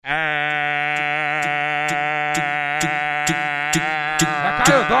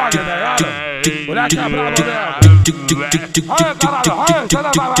Doog, tá ligado? Moleque é brabo mesmo. Aí, caralho, aí,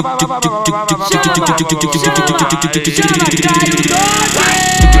 chama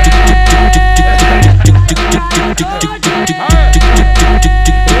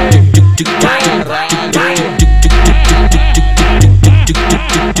Caaio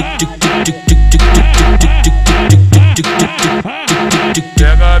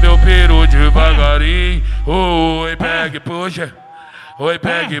Pega meu peru devagarinho, oi, pega e puxa. Oi,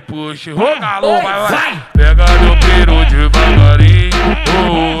 pega e puxa, ô galo, vai. Pega meu peru devagarinho,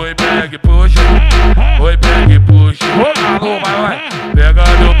 oi, pega e puxa. Oi, pega e puxa, ô galo, vai. Pega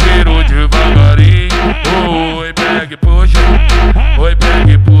meu peru devagarinho, oi, pega e puxa. Oi,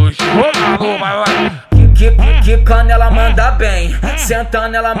 pega e puxa, ô galo, vai. Quicando ela manda bem,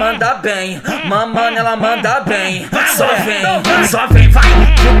 sentando ela manda bem, mamando ela manda bem. Só vem, vai.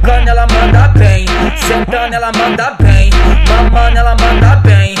 Quicando ela manda bem, sentando ela manda bem, mamando ela manda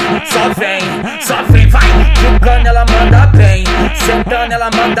bem. Só vem, vai. Quicando ela manda bem, sentando ela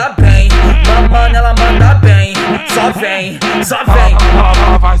manda bem, mamando ela manda bem. Só vem.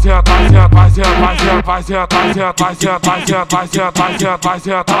 Ela vai sentar,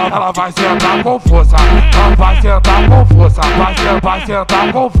 ela vai sentar com força. Ela vai sentar com força, vai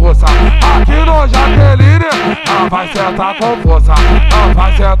sentar com força. Aqui no Jaqueline, ela vai sentar com força. Ela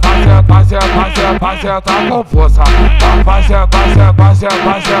vai sentar com força.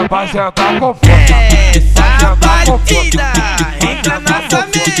 Ela vai sentar com força. Essa batida entra na nossa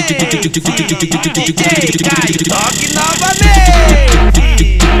mente. DJ Caaio, toque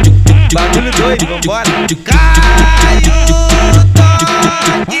novamente. Bagulho doido, vambora. Caaio,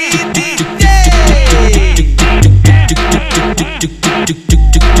 toque DJ.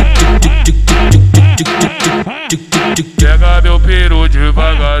 Pega meu peru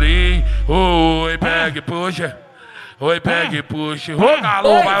devagarinho, oi, pega e puxa. Oi, pega e puxa, ô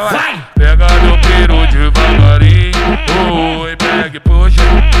galo, vai. Pega meu peru devagarinho, oi, pega e puxa.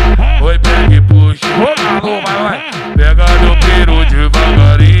 Oi, pega e puxa, ô galo, vai. Pega meu peru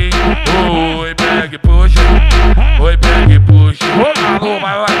devagarinho, oi, pega e puxa. Oi, pega e puxa, ô galo,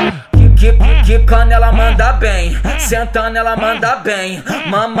 vai. Quicando ela manda bem, sentando ela manda bem,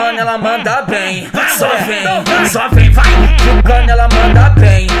 mamando ela manda bem. Só vem, vai. Quicando ela manda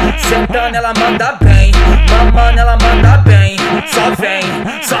bem, sentando ela manda bem, mamando ela manda bem. Só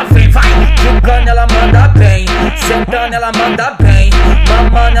vem, vai. Quicando ela manda bem, sentando ela manda bem,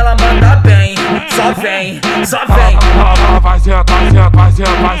 mamando ela manda bem. Só vem. Ela vai sentar,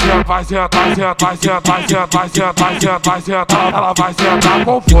 ela vai sentar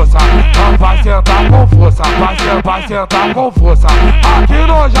com força. Ela vai sentar com força, vai sentar com força. Aqui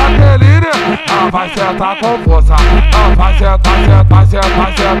no Jaqueline, ela vai sentar com força. Ela vai sentar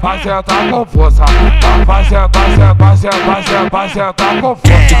com força. Ela vai sentar com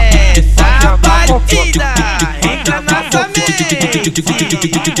força. Essa batida entra na nossa mente.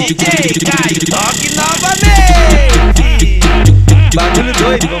 DJ Caaio, toque novamente. Bagulho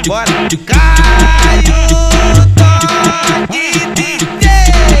doido, vambora. Caaio, toque DJ.